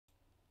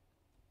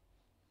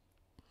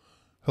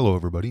Hello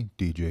everybody,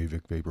 DJ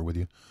Vic Vapor with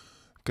you.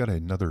 I've got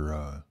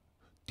another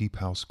deep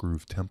house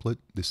groove template.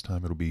 This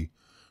time it'll be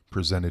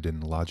presented in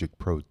Logic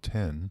Pro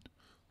 10.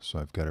 So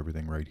I've got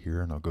everything right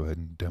here and I'll go ahead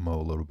and demo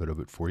a little bit of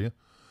it for you.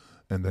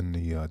 And then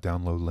the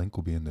download link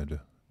will be in the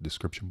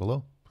description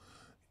below.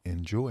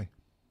 Enjoy.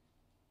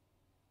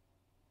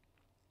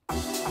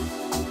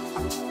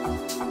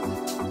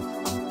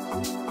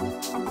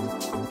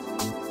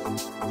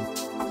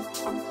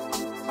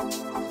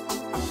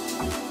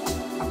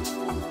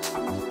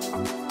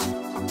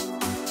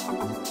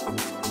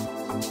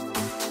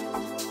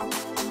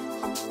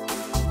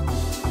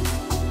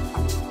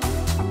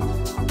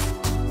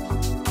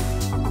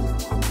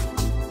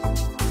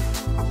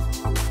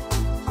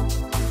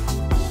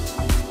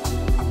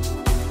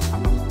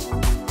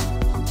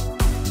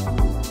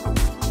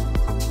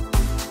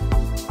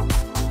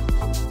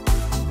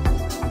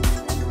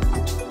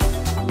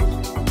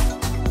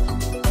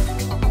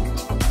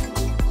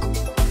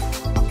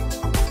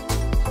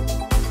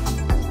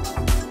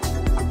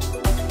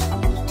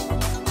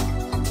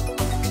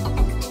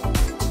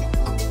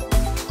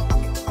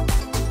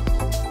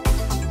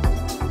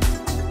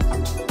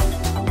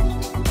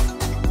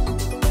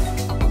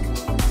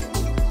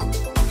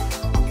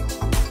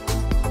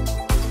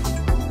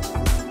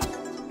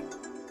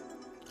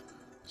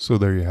 So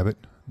there you have it.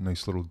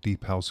 Nice little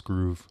deep house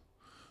groove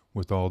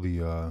with all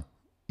the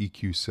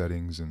EQ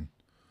settings and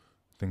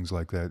things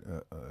like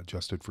that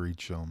adjusted for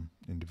each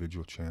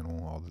individual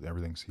channel.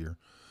 Everything's here.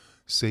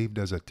 Saved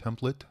as a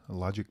template, a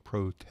Logic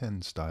Pro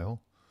 10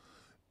 style.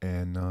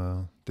 And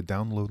the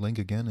download link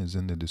again is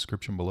in the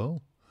description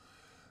below.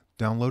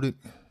 Download it.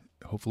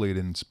 Hopefully it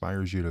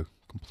inspires you to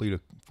complete a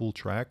full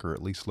track or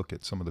at least look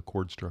at some of the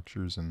chord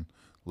structures and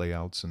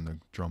layouts and the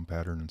drum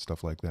pattern and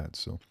stuff like that.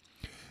 So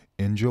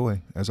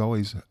enjoy. As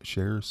always,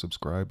 share,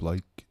 subscribe,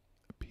 like.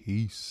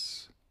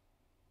 Peace.